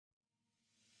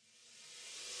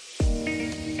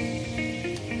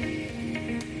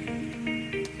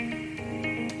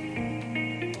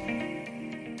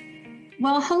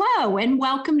Well, hello and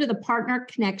welcome to the Partner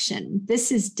Connection.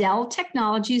 This is Dell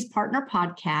Technologies Partner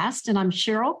Podcast, and I'm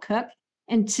Cheryl Cook.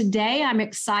 And today I'm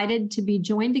excited to be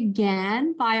joined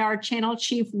again by our channel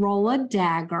chief, Rola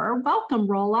Dagher. Welcome,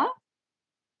 Rola.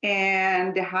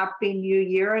 And Happy New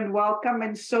Year and welcome.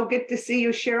 And so good to see you,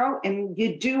 Cheryl. And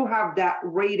you do have that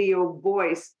radio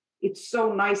voice. It's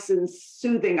so nice and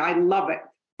soothing. I love it.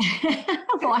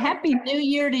 Well, Happy New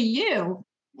Year to you.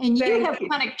 And you have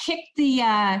kind of kicked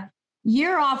the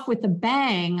year off with a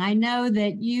bang. I know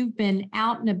that you've been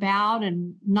out and about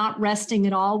and not resting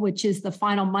at all, which is the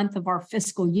final month of our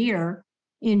fiscal year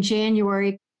in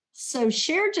January. So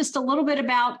share just a little bit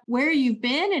about where you've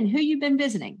been and who you've been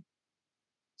visiting.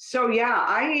 So yeah,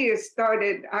 I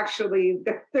started actually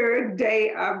the third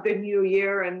day of the new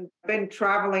year and been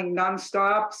traveling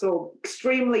nonstop. So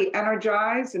extremely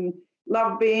energized and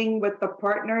love being with the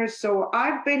partners. So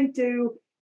I've been to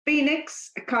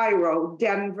Phoenix, Cairo,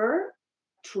 Denver,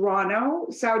 Toronto,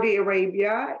 Saudi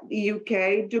Arabia, the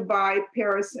UK, Dubai,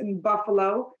 Paris, and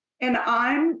Buffalo. And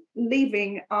I'm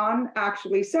leaving on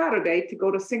actually Saturday to go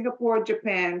to Singapore,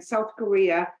 Japan, South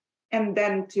Korea, and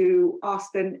then to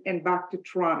Austin and back to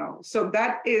Toronto. So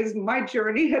that is my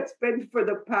journey. It's been for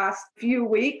the past few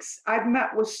weeks. I've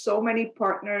met with so many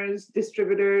partners,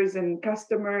 distributors, and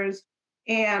customers,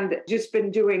 and just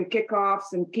been doing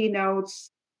kickoffs and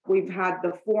keynotes. We've had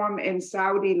the forum in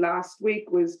Saudi last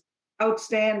week, was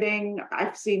outstanding.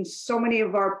 I've seen so many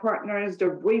of our partners,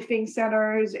 their briefing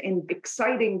centers and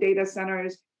exciting data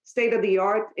centers, state of the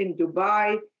art in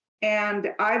Dubai. And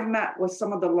I've met with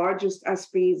some of the largest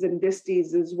SPs and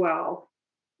disties as well.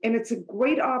 And it's a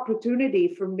great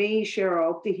opportunity for me,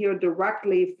 Cheryl, to hear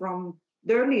directly from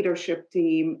their leadership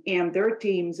team and their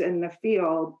teams in the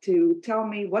field to tell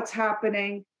me what's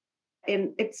happening.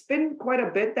 And it's been quite a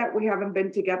bit that we haven't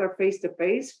been together face to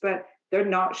face, but they're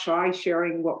not shy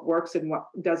sharing what works and what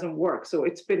doesn't work. So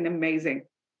it's been amazing.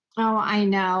 Oh, I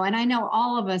know. And I know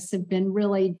all of us have been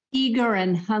really eager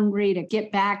and hungry to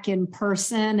get back in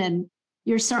person. And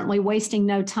you're certainly wasting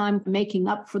no time making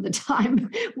up for the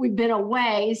time we've been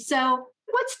away. So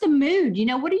what's the mood?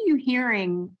 What are you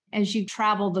hearing as you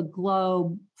travel the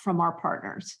globe from our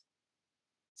partners?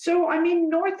 So,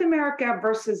 North America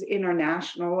versus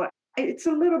international, it's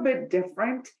a little bit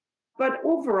different. But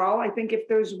overall, I think if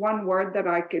there's one word that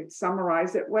I could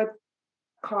summarize it with,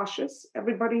 cautious.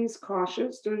 Everybody's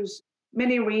cautious. There's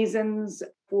many reasons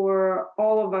for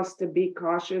all of us to be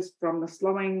cautious, from the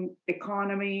slowing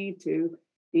economy to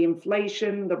the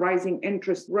inflation, the rising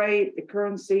interest rate, the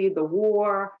currency, the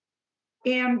war.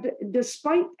 And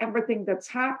despite everything that's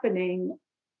happening,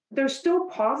 they're still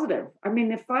positive.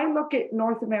 If I look at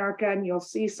North America and you'll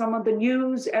see some of the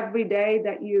news every day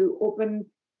that you open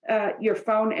your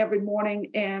phone every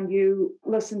morning and you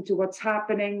listen to what's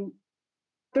happening,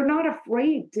 they're not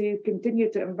afraid to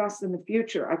continue to invest in the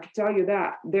future. I can tell you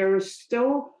that. There's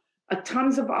still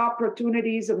tons of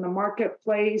opportunities in the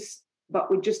marketplace, but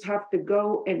we just have to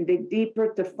go and dig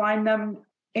deeper to find them.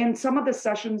 And some of the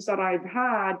sessions that I've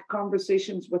had,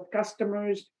 conversations with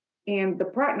customers and the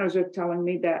partners are telling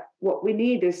me that what we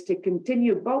need is to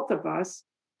continue, both of us,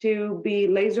 to be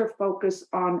laser focused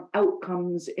on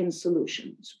outcomes and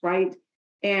solutions, right?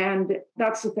 And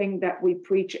that's the thing that we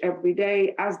preach every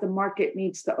day. As the market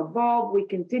needs to evolve, we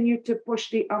continue to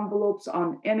push the envelopes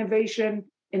on innovation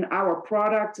in our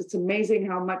products. It's amazing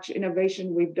how much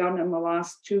innovation we've done in the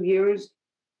last 2 years,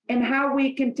 and how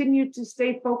we continue to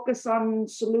stay focused on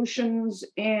solutions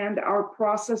and our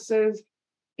processes.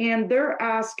 And they're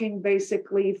asking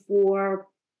basically for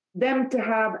them to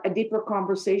have a deeper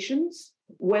conversations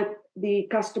with the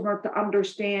customer to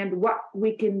understand what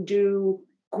we can do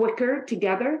quicker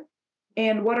together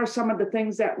and what are some of the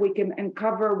things that we can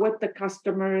uncover with the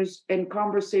customers in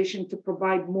conversation to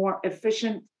provide more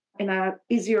efficient and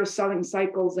easier selling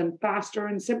cycles and faster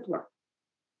and simpler.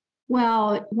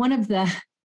 Well, one of the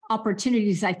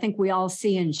opportunities I think we all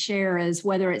see and share is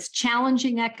whether it's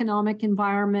challenging economic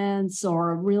environments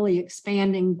or really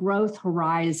expanding growth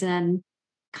horizon,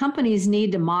 companies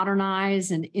need to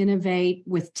modernize and innovate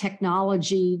with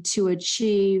technology to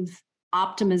achieve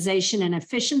optimization and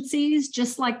efficiencies,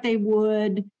 just like they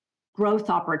would growth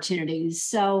opportunities.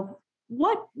 So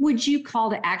what would you call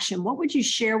to action? What would you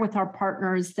share with our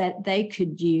partners that they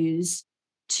could use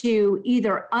to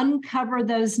either uncover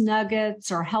those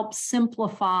nuggets or help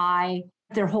simplify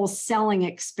their whole selling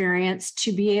experience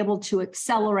to be able to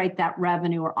accelerate that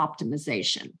revenue or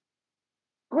optimization?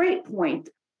 Great point.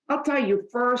 I'll tell you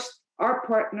first, our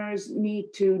partners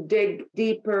need to dig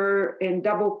deeper and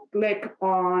double click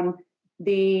on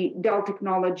the Dell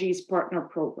Technologies Partner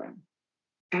Program.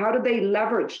 How do they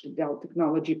leverage the Dell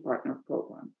Technology Partner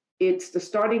Program? It's the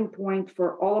starting point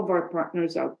for all of our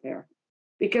partners out there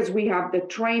because we have the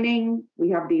training,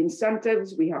 we have the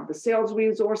incentives, we have the sales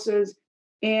resources,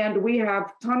 and we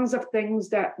have tons of things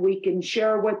that we can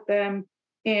share with them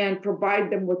and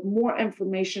provide them with more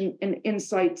information and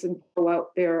insights and go out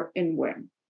there and win.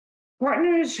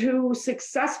 Partners who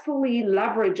successfully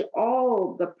leverage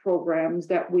all the programs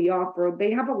that we offer,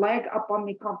 they have a leg up on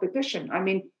the competition. I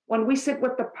mean, when we sit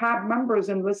with the PAB members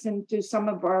and listen to some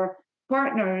of our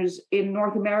partners in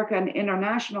North America and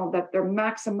international that they're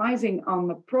maximizing on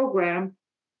the program,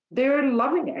 they're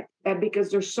loving it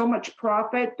because there's so much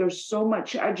profit, there's so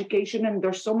much education, and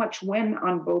there's so much win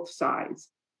on both sides.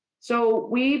 So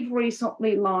we've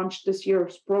recently launched this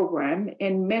year's program,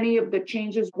 and many of the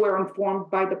changes were informed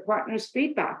by the partners'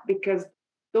 feedback because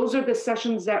those are the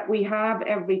sessions that we have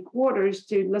every quarters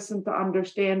to listen to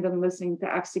understand and listen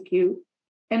to execute.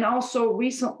 And also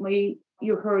recently,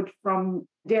 you heard from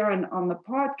Darren on the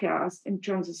podcast in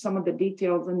terms of some of the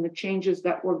details and the changes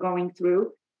that we're going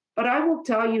through. But I will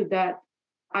tell you that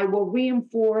I will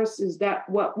reinforce is that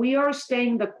what we are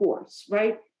staying the course,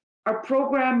 right? Our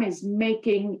program is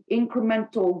making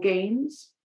incremental gains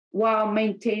while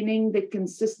maintaining the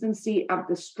consistency of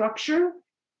the structure,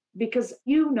 because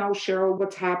you know, Cheryl,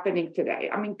 what's happening today.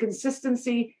 I mean,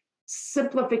 consistency,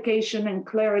 simplification, and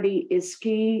clarity is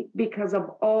key because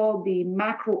of all the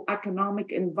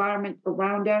macroeconomic environment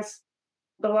around us.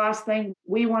 The last thing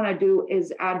we want to do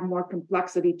is add more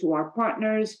complexity to our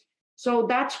partners. So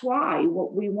that's why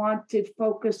what we want to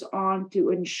focus on to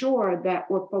ensure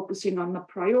that we're focusing on the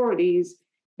priorities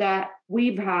that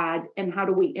we've had and how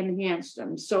do we enhance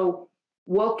them. So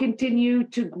we'll continue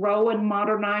to grow and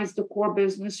modernize the core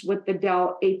business with the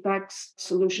Dell Apex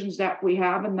solutions that we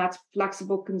have, and that's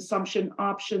flexible consumption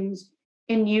options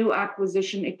in new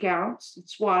acquisition accounts.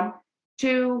 It's one.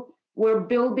 Two, we're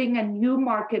building a new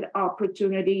market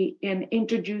opportunity in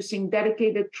introducing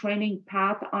dedicated training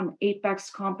path on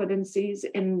Apex competencies.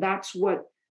 And that's what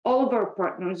all of our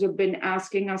partners have been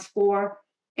asking us for.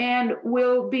 And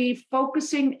we'll be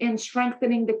focusing in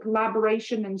strengthening the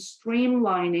collaboration and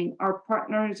streamlining our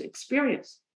partners'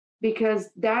 experience, because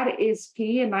that is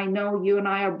key. And I know you and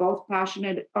I are both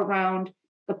passionate around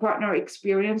the partner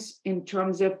experience in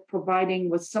terms of providing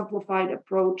with simplified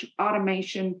approach,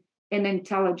 automation, and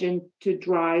intelligent to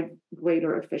drive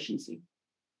greater efficiency.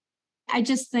 I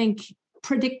just think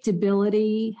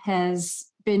predictability has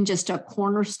been just a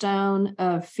cornerstone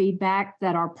of feedback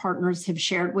that our partners have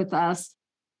shared with us.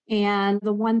 And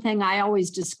the one thing I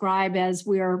always describe as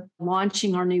we're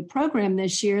launching our new program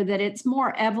this year, that it's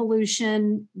more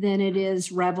evolution than it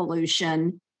is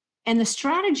revolution. And the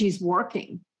strategy's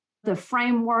working. The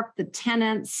framework, the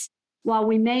tenets, while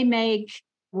we may make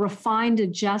refined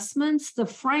adjustments, the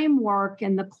framework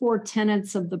and the core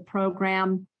tenets of the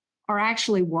program are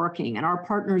actually working, and our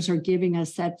partners are giving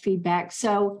us that feedback.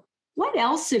 So what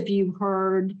else have you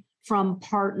heard from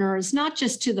partners, not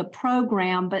just to the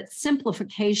program, but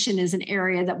simplification is an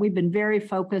area that we've been very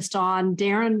focused on.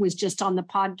 Darren was just on the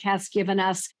podcast giving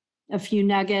us a few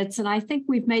nuggets, and I think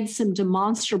we've made some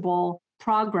demonstrable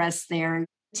progress there.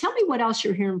 Tell me what else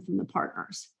you're hearing from the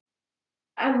partners.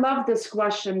 I love this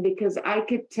question because I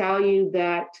could tell you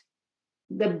that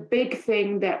the big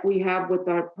thing that we have with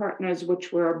our partners,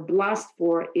 which we're blessed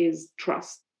for, is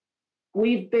trust.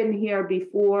 We've been here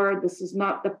before. This is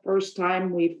not the first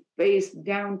time we've faced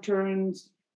downturns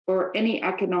or any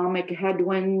economic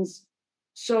headwinds.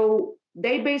 So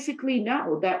they basically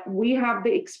know that we have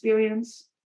the experience,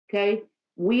 okay?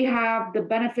 We have the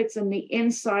benefits and the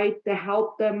insight to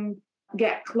help them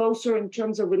get closer in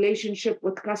terms of relationship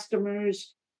with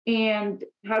customers, and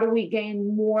how do we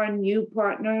gain more new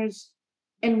partners.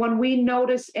 And when we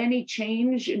notice any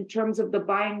change in terms of the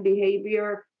buying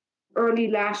behavior, early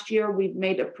last year, we've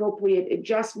made appropriate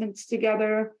adjustments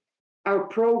together. Our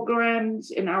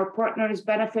programs and our partners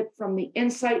benefit from the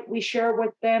insight we share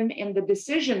with them and the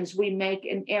decisions we make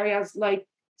in areas like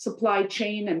supply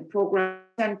chain and program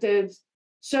incentives.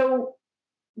 So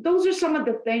those are some of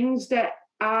the things that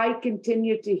I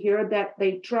continue to hear, that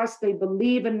they trust, they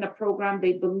believe in the program,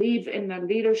 they believe in the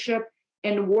leadership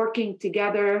and working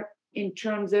together in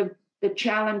terms of the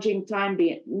challenging time,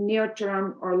 be it near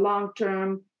term or long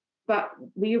term. But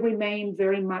we remain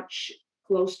very much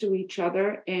close to each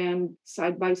other and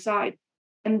side by side.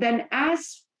 And then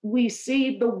as we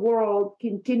see the world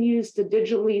continues to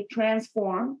digitally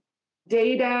transform,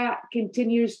 data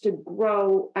continues to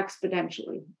grow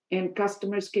exponentially, and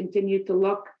customers continue to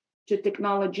look to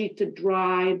technology to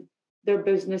drive their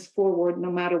business forward,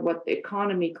 no matter what the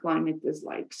economy climate is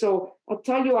like. So I'll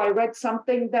tell you, I read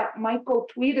something that Michael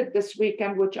tweeted this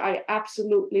weekend, which I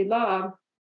absolutely love.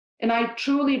 And I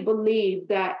truly believe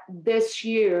that this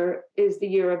year is the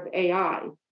year of AI.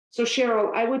 So,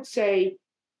 Cheryl, I would say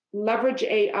leverage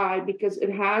AI because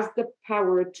it has the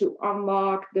power to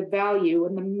unlock the value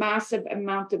and the massive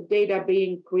amount of data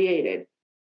being created.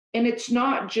 And it's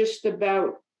not just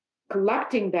about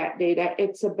collecting that data,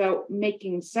 it's about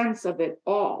making sense of it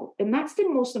all. And that's the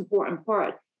most important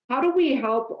part. How do we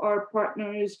help our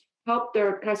partners, help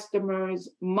their customers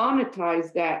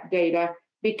monetize that data?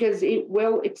 Because it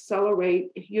will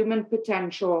accelerate human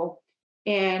potential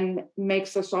and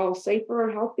makes us all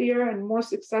safer, healthier, and more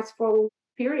successful,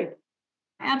 period.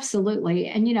 Absolutely.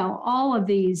 And, all of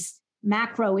these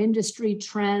macro industry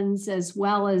trends, as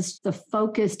well as the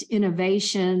focused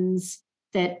innovations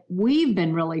that we've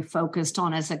been really focused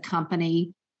on as a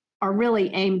company, are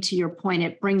really aimed, to your point,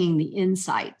 at bringing the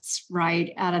insights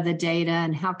right out of the data,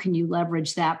 and how can you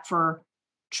leverage that for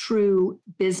true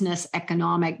business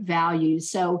economic value.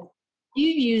 So you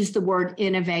use the word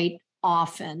innovate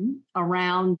often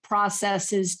around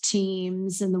processes,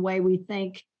 teams, and the way we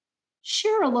think.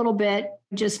 Share a little bit,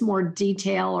 just more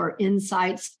detail or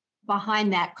insights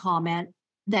behind that comment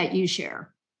that you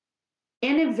share.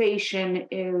 Innovation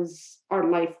is our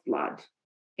lifeblood,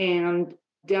 and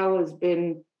Dell has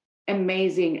been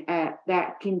amazing at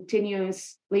that,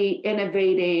 continuously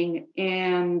innovating,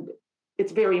 and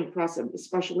it's very impressive,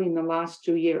 especially in the last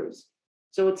 2 years.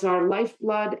 So it's our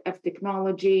lifeblood of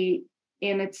technology,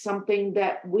 and it's something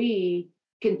that we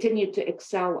continue to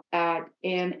excel at.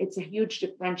 And it's a huge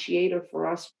differentiator for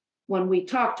us when we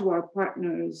talk to our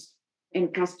partners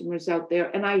and customers out there.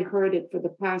 And I heard it for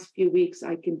the past few weeks.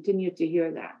 I continue to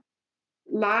hear that.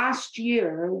 Last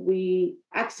year, we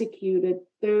executed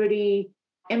 30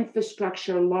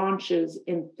 infrastructure launches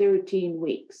in 13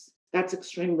 weeks. That's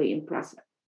extremely impressive.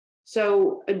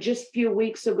 So just a few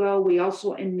weeks ago, we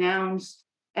also announced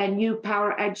a new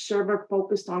Power Edge server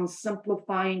focused on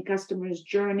simplifying customers'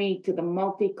 journey to the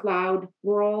multi-cloud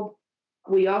world.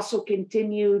 We also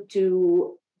continue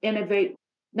to innovate.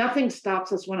 Nothing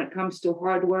stops us when it comes to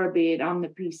hardware, be it on the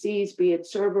PCs, be it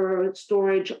server,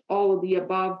 storage, all of the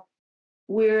above.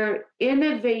 We're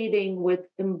innovating with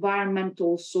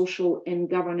environmental, social, and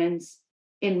governance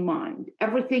in mind.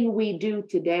 Everything we do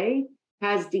today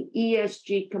has the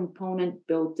ESG component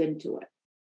built into it.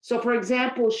 So for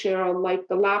example, Cheryl, like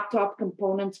the laptop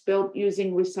components built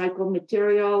using recycled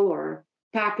material, or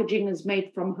packaging is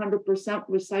made from 100%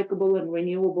 recyclable and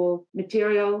renewable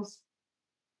materials.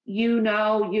 You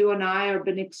and I have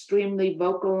been extremely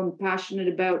vocal and passionate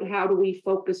about how do we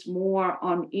focus more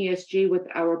on ESG with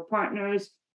our partners.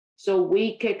 So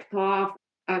we kicked off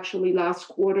actually last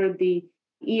quarter the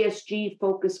ESG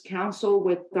Focus Council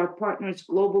with our partners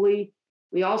globally.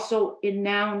 We also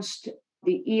announced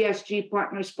the ESG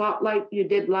Partner Spotlight you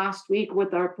did last week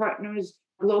with our partners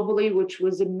globally, which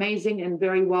was amazing and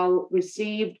very well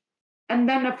received. And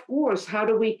then, of course, how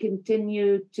do we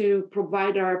continue to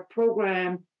provide our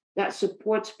program that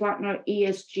supports partner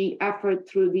ESG effort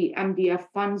through the MDF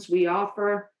funds we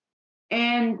offer?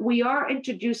 And we are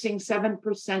introducing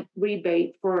 7%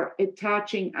 rebate for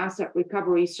attaching asset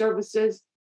recovery services,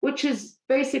 which is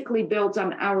basically builds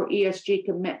on our ESG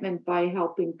commitment by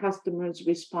helping customers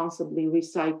responsibly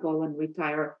recycle and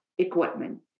retire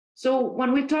equipment. So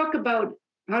when we talk about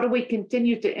how do we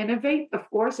continue to innovate, of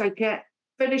course, I can't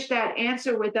finish that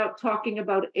answer without talking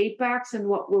about Apex and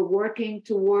what we're working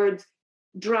towards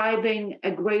driving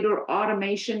a greater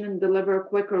automation and deliver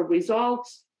quicker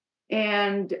results.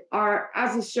 And our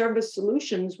as-a-service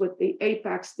solutions with the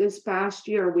Apex this past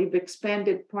year, we've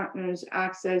expanded partners'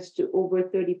 access to over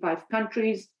 35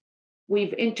 countries.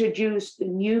 We've introduced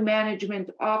new management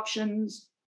options,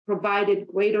 provided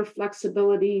greater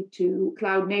flexibility to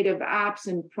cloud-native apps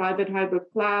and private hybrid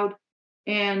cloud,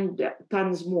 and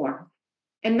tons more.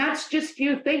 And that's just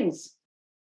few things.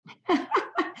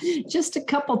 Just a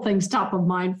couple things top of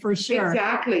mind for sure.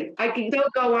 Exactly. I can still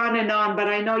go on, but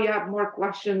I know you have more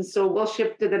questions, so we'll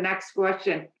shift to the next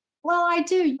question. Well, I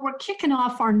do. We're kicking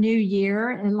off our new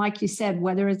year. And like you said,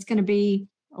 whether it's going to be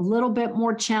a little bit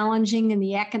more challenging in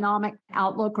the economic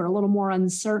outlook or a little more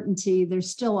uncertainty, there's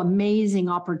still amazing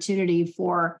opportunity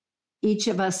for each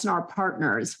of us and our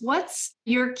partners. What's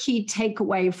your key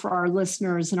takeaway for our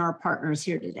listeners and our partners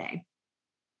here today?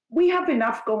 We have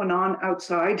enough going on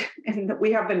outside and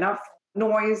we have enough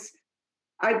noise.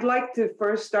 I'd like to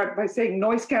first start by saying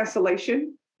noise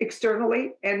cancellation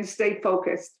externally and stay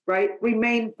focused, right?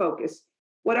 Remain focused.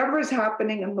 Whatever is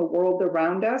happening in the world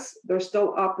around us, there's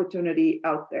still opportunity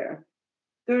out there.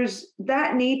 There's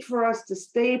that need for us to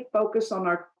stay focused on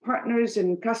our partners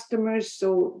and customers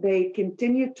so they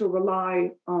continue to rely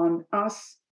on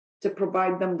us to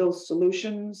provide them those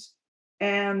solutions.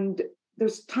 And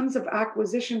there's tons of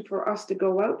acquisition for us to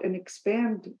go out and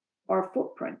expand our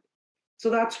footprint. So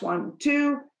that's one.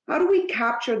 Two, how do we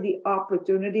capture the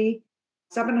opportunity?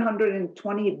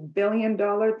 $720 billion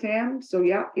TAM. So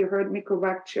yeah, you heard me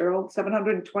correct, Cheryl.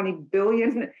 720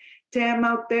 billion TAM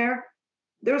out there.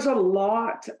 There's a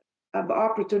lot of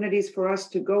opportunities for us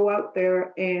to go out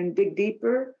there and dig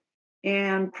deeper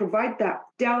and provide that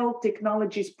Dell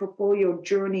Technologies portfolio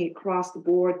journey across the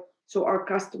board so our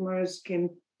customers can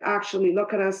actually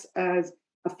look at us as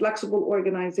a flexible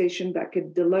organization that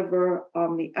could deliver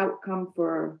on the outcome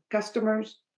for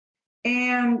customers.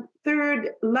 And third,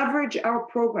 leverage our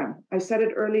program. I said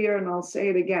it earlier and I'll say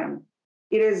it again.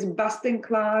 It is best in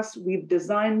class. We've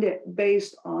designed it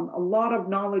based on a lot of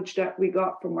knowledge that we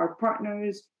got from our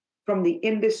partners, from the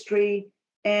industry,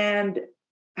 and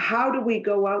how do we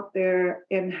go out there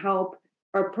and help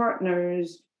our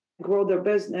partners grow their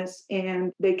business,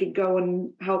 and they could go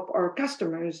and help our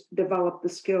customers develop the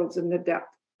skills and the depth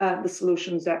of the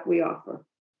solutions that we offer.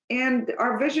 And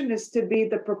our vision is to be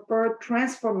the preferred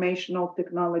transformational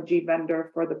technology vendor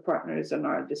for the partners and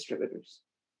our distributors.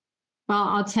 Well,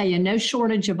 I'll tell you, no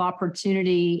shortage of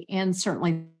opportunity and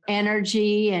certainly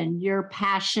energy and your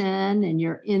passion and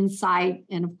your insight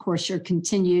and, of course, your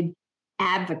continued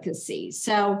advocacy.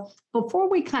 So before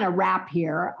we kind of wrap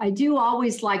here, I do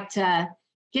always like to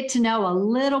get to know a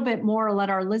little bit more, let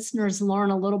our listeners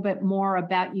learn a little bit more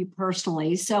about you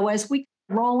personally. So as we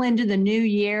roll into the new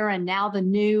year and now the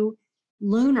new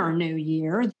lunar new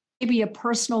year, maybe a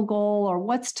personal goal or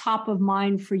what's top of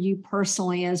mind for you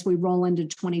personally as we roll into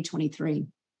 2023?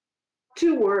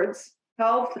 2 words,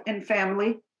 health and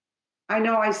family. I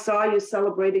know I saw you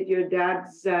celebrated your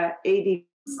dad's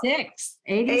 86.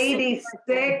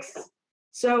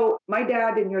 So my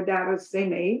dad and your dad are the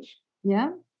same age.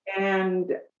 Yeah.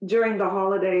 And during the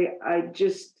holiday, I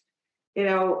just,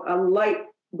 a light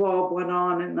bulb went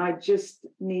on and I just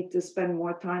need to spend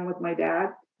more time with my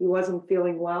dad. He wasn't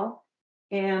feeling well.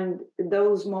 And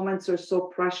those moments are so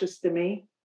precious to me.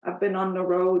 I've been on the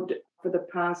road for the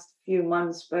past few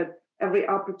months, but every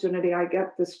opportunity I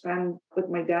get to spend with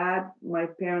my dad, my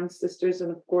parents, sisters,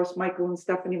 and of course, Michael and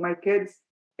Stephanie, my kids,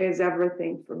 is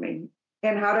everything for me.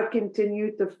 And how to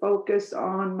continue to focus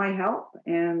on my health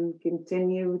and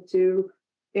continue to,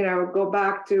 go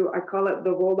back to, I call it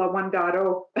the Rola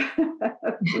 1.0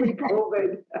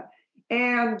 pre-COVID.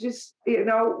 And just,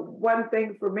 one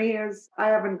thing for me is I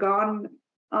haven't gone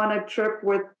on a trip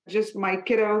with just my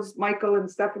kiddos, Michael and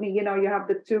Stephanie. You have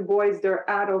the 2 boys, they're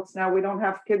adults now. We don't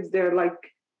have kids, they're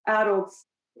like adults.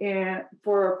 And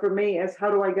for me is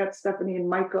how do I get Stephanie and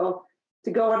Michael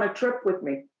to go on a trip with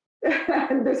me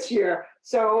this year?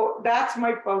 So that's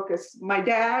my focus. My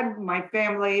dad, my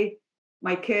family,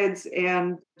 my kids,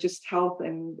 and just health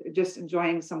and just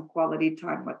enjoying some quality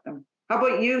time with them. How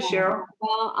about you, Cheryl?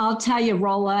 Well, I'll tell you,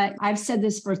 Rola, I've said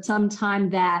this for some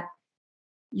time that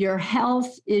your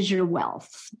health is your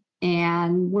wealth.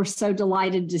 And we're so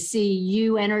delighted to see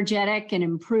you energetic and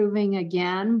improving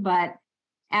again, but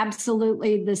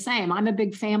absolutely the same. I'm a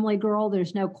big family girl.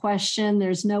 There's no question.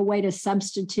 There's no way to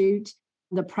substitute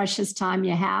the precious time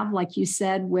you have, like you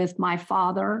said, with my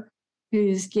father,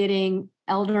 who's getting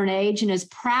elder in age. And as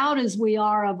proud as we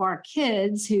are of our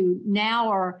kids who now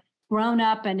are grown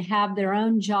up and have their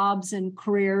own jobs and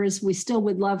careers, we still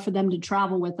would love for them to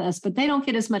travel with us, but they don't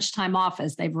get as much time off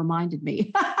as they've reminded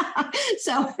me.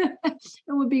 So it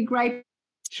would be great.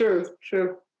 True.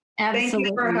 Absolutely. Thank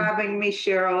you for having me,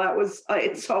 Cheryl.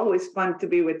 It's always fun to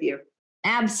be with you.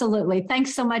 Absolutely.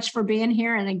 Thanks so much for being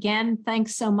here. And again,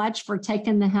 thanks so much for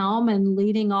taking the helm and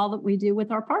leading all that we do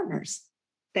with our partners.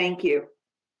 Thank you.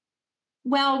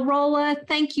 Well, Rola,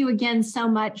 thank you again so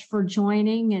much for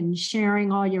joining and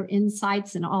sharing all your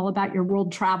insights and all about your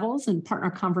world travels and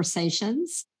partner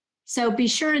conversations. So be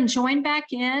sure and join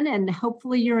back in, and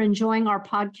hopefully you're enjoying our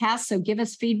podcast. So give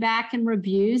us feedback and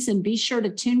reviews, and be sure to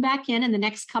tune back in the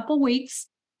next couple weeks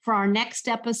for our next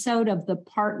episode of the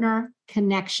Partner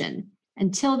Connection.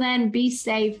 Until then, be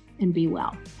safe and be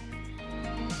well.